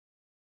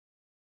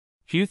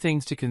Few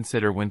things to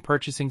consider when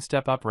purchasing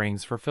step-up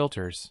rings for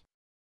filters.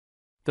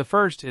 The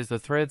first is the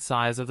thread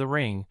size of the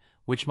ring,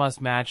 which must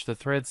match the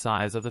thread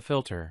size of the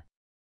filter.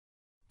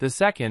 The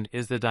second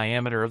is the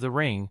diameter of the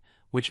ring,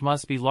 which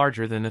must be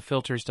larger than the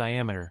filter's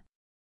diameter.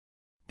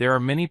 There are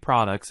many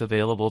products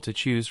available to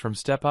choose from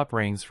step-up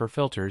rings for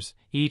filters,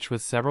 each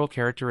with several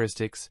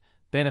characteristics,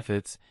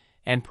 benefits,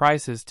 and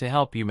prices to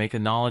help you make a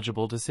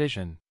knowledgeable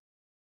decision.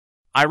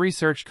 I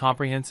researched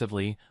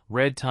comprehensively,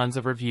 read tons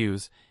of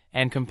reviews,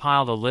 and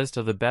compiled a list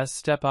of the best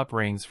step-up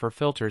rings for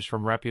filters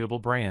from reputable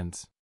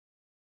brands.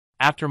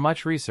 After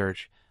much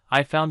research,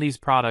 I found these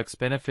products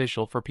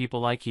beneficial for people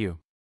like you.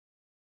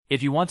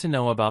 If you want to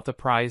know about the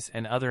price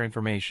and other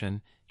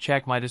information,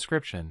 check my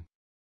description.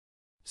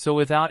 So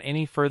without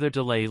any further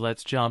delay,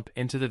 let's jump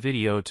into the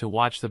video to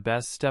watch the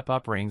best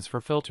step-up rings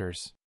for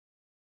filters.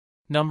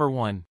 Number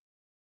 1.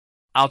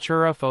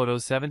 Altura Photo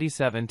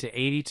 77 to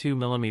 82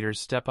 mm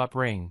Step-Up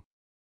Ring.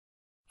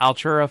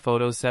 Altura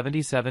Photo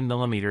 77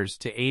 mm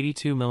to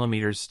 82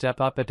 mm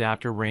Step-Up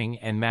Adapter Ring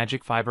and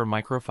Magic Fiber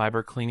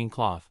Microfiber Cleaning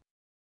Cloth.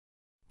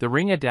 The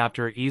ring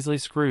adapter easily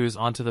screws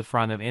onto the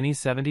front of any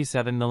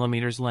 77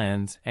 mm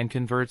lens and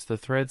converts the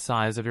thread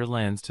size of your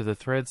lens to the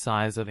thread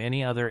size of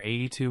any other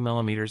 82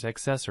 mm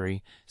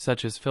accessory,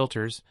 such as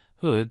filters,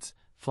 hoods,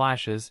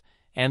 flashes,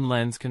 and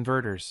lens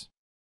converters.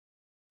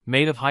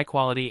 Made of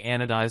high-quality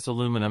anodized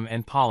aluminum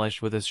and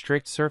polished with a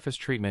strict surface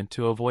treatment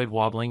to avoid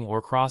wobbling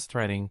or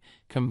cross-threading,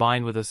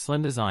 combined with a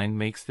slim design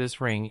makes this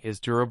ring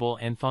is durable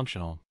and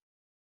functional.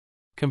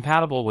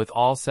 Compatible with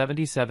all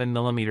 77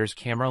 mm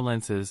camera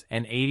lenses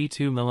and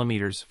 82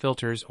 mm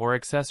filters or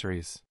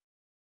accessories.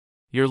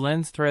 Your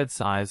lens thread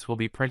size will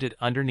be printed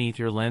underneath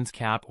your lens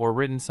cap or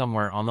written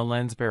somewhere on the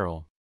lens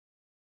barrel.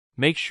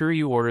 Make sure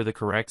you order the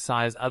correct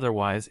size,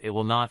 otherwise it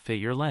will not fit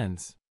your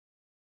lens.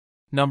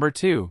 Number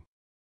 2.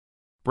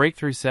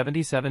 Breakthrough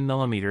 77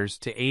 mm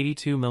to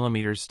 82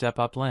 mm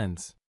Step-Up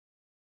Lens.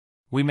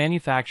 We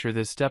manufacture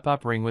this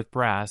step-up ring with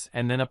brass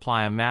and then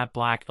apply a matte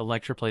black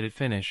electroplated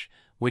finish,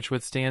 which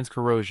withstands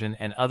corrosion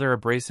and other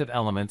abrasive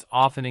elements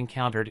often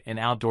encountered in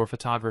outdoor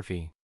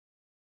photography.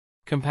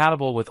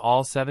 Compatible with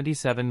all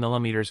 77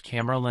 mm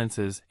camera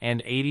lenses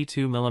and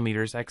 82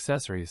 mm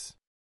accessories.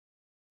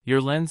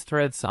 Your lens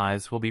thread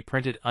size will be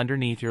printed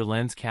underneath your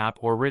lens cap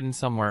or written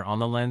somewhere on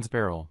the lens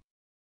barrel.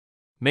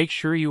 Make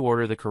sure you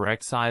order the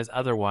correct size,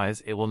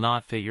 otherwise it will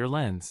not fit your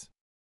lens.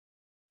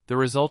 The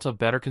result of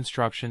better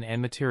construction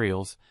and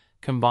materials,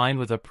 combined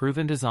with a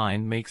proven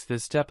design, makes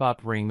this step-up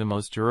ring the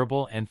most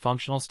durable and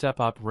functional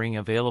step-up ring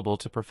available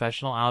to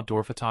professional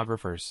outdoor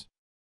photographers.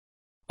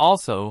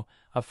 Also,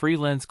 a free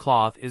lens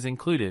cloth is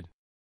included.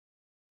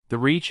 The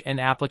reach and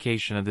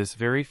application of this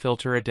very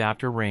filter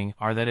adapter ring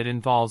are that it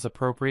involves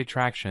appropriate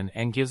traction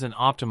and gives an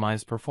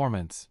optimized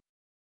performance.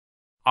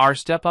 Our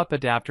step-up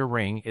adapter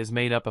ring is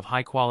made up of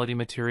high-quality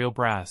material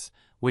brass,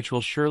 which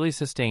will surely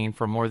sustain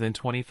for more than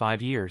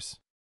 25 years.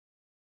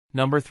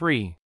 Number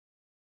 3.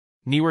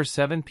 Neewer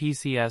 7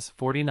 PCS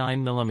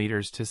 49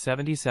 mm to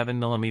 77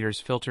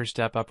 mm Filter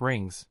Step-Up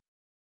Rings.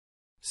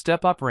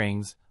 Step-up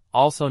rings,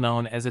 also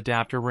known as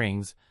adapter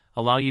rings,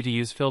 allow you to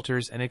use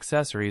filters and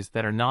accessories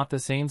that are not the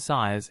same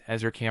size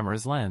as your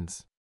camera's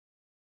lens.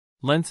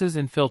 Lenses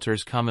and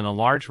filters come in a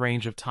large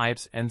range of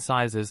types and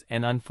sizes,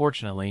 and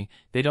unfortunately,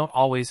 they don't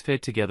always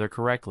fit together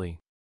correctly.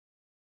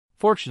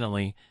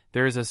 Fortunately,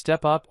 there is a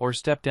step-up or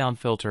step-down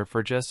filter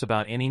for just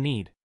about any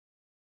need.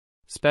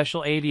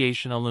 Special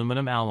aviation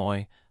aluminum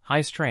alloy,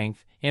 high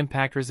strength,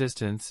 impact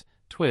resistance,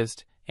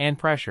 twist, and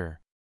pressure.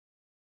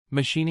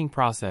 Machining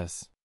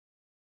process.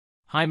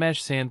 High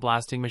mesh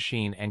sandblasting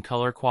machine and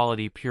color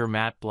quality pure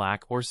matte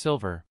black or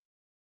silver.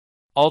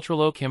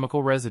 Ultra-low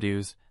chemical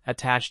residues,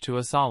 attached to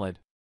a solid.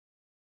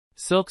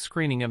 Silk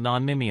screening of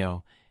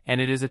non-mimeo,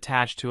 and it is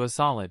attached to a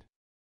solid.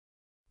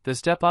 The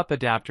step-up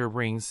adapter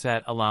ring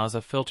set allows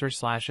a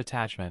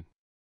filter/attachment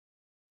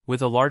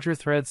with a larger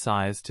thread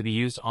size to be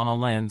used on a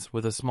lens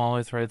with a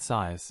smaller thread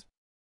size.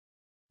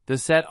 The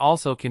set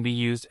also can be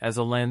used as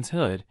a lens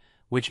hood,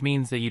 which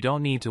means that you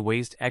don't need to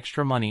waste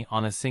extra money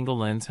on a single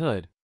lens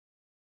hood.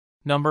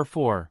 Number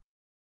 4.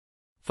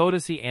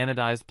 Fotasy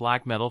Anodized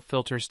Black Metal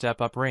Filter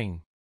Step-Up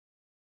Ring.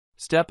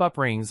 Step-up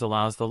rings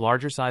allows the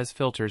larger size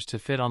filters to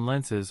fit on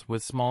lenses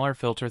with smaller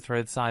filter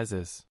thread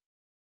sizes.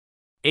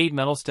 8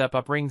 Metal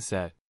Step-Up Ring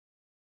Set.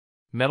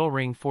 Metal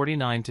ring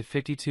 49 to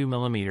 52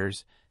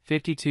 mm,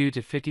 52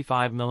 to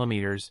 55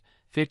 mm,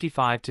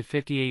 55 to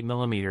 58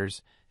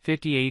 mm,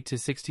 58 to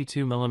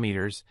 62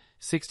 mm,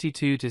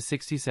 62 to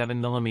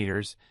 67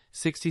 mm,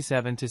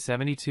 67 to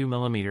 72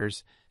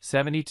 mm,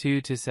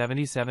 72 to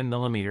 77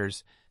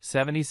 mm,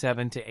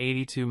 77 to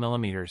 82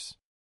 mm.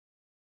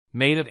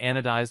 Made of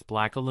anodized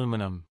black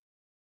aluminum.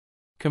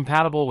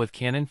 Compatible with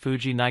Canon,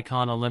 Fuji,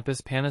 Nikon,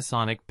 Olympus,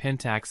 Panasonic,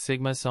 Pentax,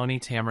 Sigma, Sony,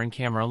 Tamron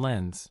camera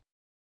lens.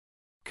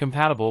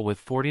 Compatible with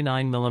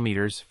 49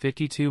 mm,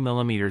 52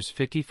 mm,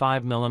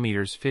 55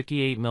 mm,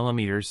 58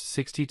 mm,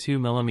 62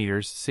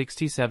 mm,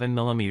 67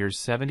 mm,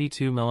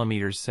 72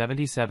 mm,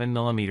 77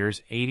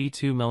 mm,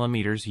 82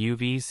 mm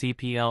UV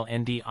CPL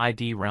ND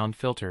ID round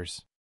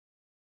filters.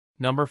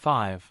 Number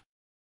 5.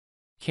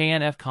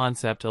 KNF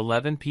Concept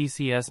 11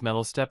 PCS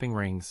Metal Stepping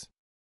Rings.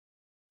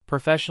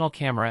 Professional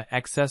camera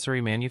accessory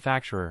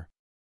manufacturer.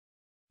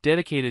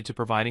 Dedicated to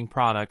providing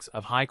products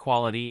of high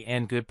quality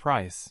and good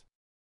price.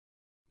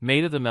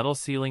 Made of the metal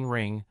sealing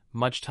ring,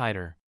 much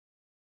tighter.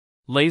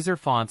 Laser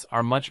fonts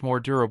are much more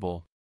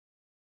durable.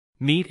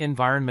 Meet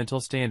environmental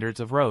standards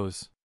of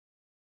RoHS.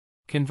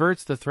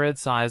 Converts the thread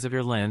size of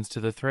your lens to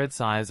the thread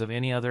size of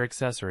any other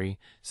accessory,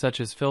 such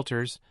as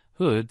filters,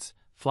 hoods,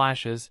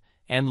 flashes,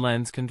 and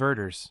lens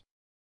converters.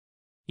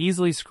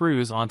 Easily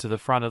screws onto the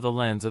front of the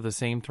lens of the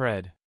same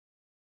thread.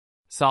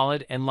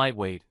 Solid and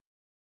lightweight.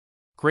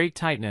 Great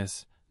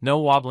tightness, no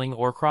wobbling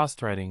or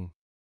cross-threading.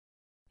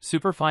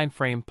 Superfine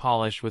frame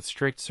polished with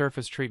strict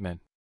surface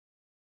treatment.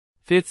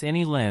 Fits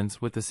any lens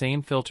with the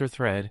same filter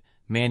thread,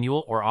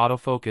 manual or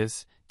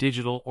autofocus,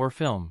 digital or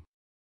film.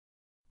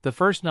 The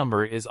first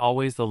number is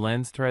always the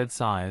lens thread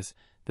size,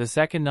 the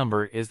second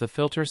number is the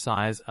filter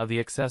size of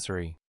the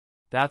accessory.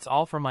 That's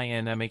all for my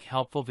end. I make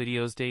helpful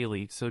videos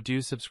daily, so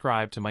do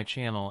subscribe to my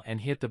channel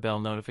and hit the bell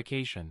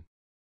notification.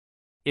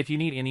 If you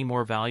need any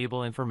more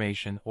valuable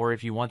information or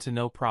if you want to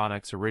know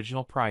product's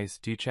original price,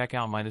 do check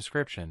out my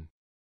description.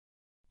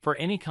 For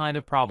any kind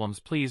of problems,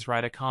 please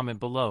write a comment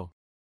below.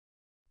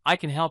 I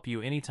can help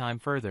you anytime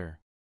further.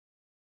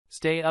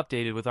 Stay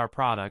updated with our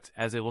products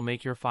as it will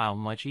make your file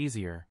much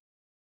easier.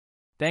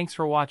 Thanks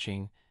for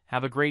watching.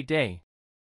 Have a great day.